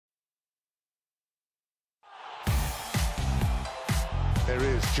There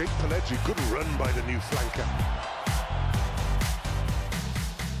is Jake Polledri, good run by the new flanker.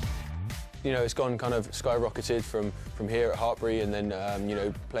 You know, it's gone kind of skyrocketed from here at Hartpury and then, you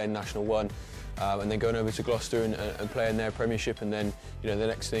know, playing National 1 and then going over to Gloucester and playing their Premiership, and then, you know, the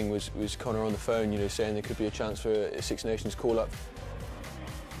next thing was Connor on the phone, you know, saying there could be a chance for a Six Nations call-up.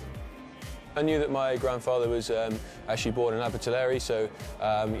 I knew that my grandfather was actually born in Polledri, so,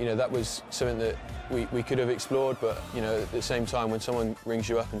 you know, that was something that we could have explored, but, you know, at the same time, when someone rings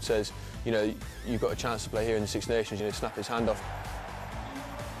you up and says, you know, you've got a chance to play here in the Six Nations, you know, snap his hand off.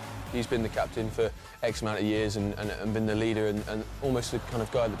 He's been the captain for X amount of years and been the leader and almost the kind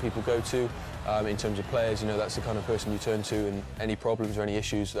of guy that people go to in terms of players. You know, that's the kind of person you turn to, and any problems or any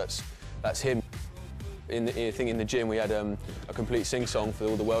issues, that's him. In the gym we had a complete sing-song for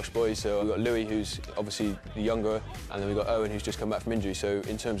all the Welsh boys. So we've got Louis, who's obviously the younger, and then we've got Owen, who's just come back from injury. So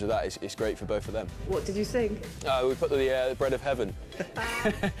in terms of that, it's great for both of them. What did you sing? We put the Bread of Heaven.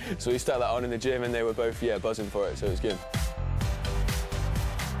 So we stuck that on in the gym and they were both, yeah, buzzing for it, so it was good.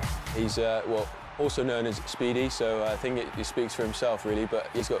 He's well, also known as Speedy, so I think it speaks for himself really, but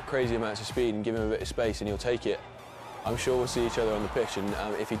he's got crazy amounts of speed, and give him a bit of space and he'll take it. I'm sure we'll see each other on the pitch, and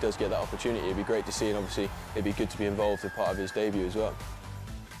if he does get that opportunity, it'd be great to see, and obviously it'd be good to be involved as part of his debut as well.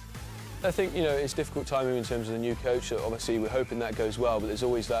 I think, you know, it's difficult timing in terms of the new coach, so obviously we're hoping that goes well, but there's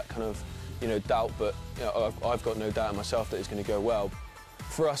always that kind of, you know, doubt, but you know, I've got no doubt in myself that it's going to go well.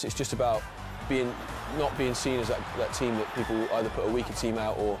 For us, it's just about not being seen as that team that people either put a weaker team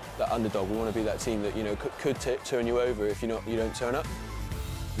out or that underdog. We want to be that team that, you know, could turn you over if you don't turn up.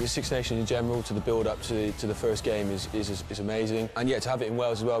 The Six Nations in general, to the build-up to the first game is amazing, and yet to have it in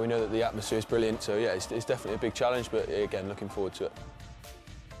Wales as well, we know that the atmosphere is brilliant. So yeah, it's definitely a big challenge, but again, looking forward to it.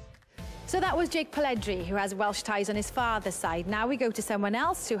 So that was Jake Polledri, who has Welsh ties on his father's side. Now we go to someone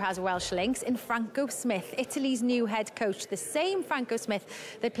else who has Welsh links in Franco Smith, Italy's new head coach, the same Franco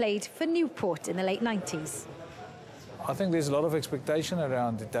Smith that played for Newport in the late 90s. I think there's a lot of expectation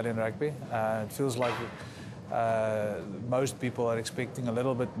around Italian rugby. It feels like most people are expecting a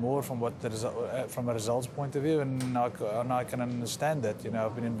little bit more from from a results point of view, and I can understand that. You know,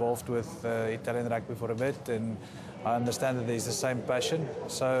 I've been involved with Italian rugby for a bit, and I understand that there's the same passion.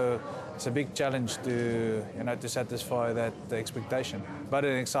 So it's a big challenge to satisfy that expectation. But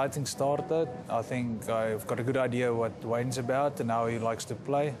an exciting start. I think I've got a good idea what Wayne's about and how he likes to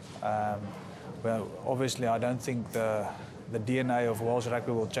play. Well, obviously, I don't think the DNA of Welsh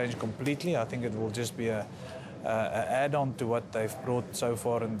rugby will change completely. I think it will just be an add-on to what they've brought so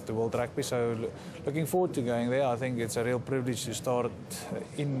far into World Rugby. So looking forward to going there. I think it's a real privilege to start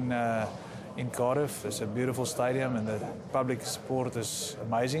in Cardiff. It's a beautiful stadium and the public support is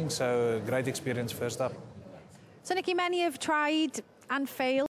amazing. So great experience first up. So Nicky, many have tried and failed.